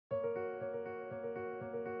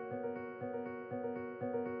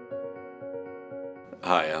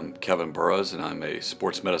Hi, I'm Kevin Burroughs, and I'm a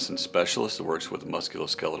sports medicine specialist that works with the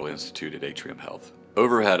Musculoskeletal Institute at Atrium Health.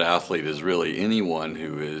 Overhead athlete is really anyone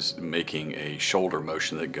who is making a shoulder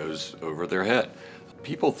motion that goes over their head.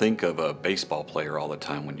 People think of a baseball player all the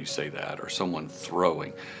time when you say that, or someone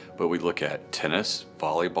throwing, but we look at tennis,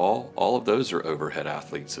 volleyball, all of those are overhead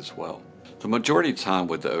athletes as well. The majority of time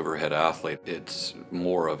with the overhead athlete, it's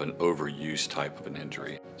more of an overuse type of an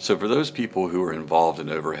injury. So for those people who are involved in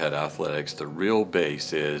overhead athletics, the real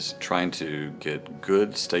base is trying to get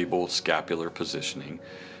good, stable scapular positioning,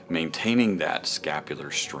 maintaining that scapular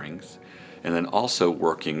strength, and then also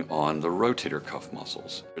working on the rotator cuff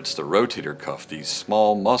muscles. It's the rotator cuff, these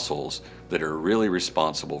small muscles that are really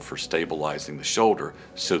responsible for stabilizing the shoulder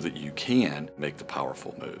so that you can make the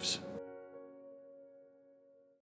powerful moves.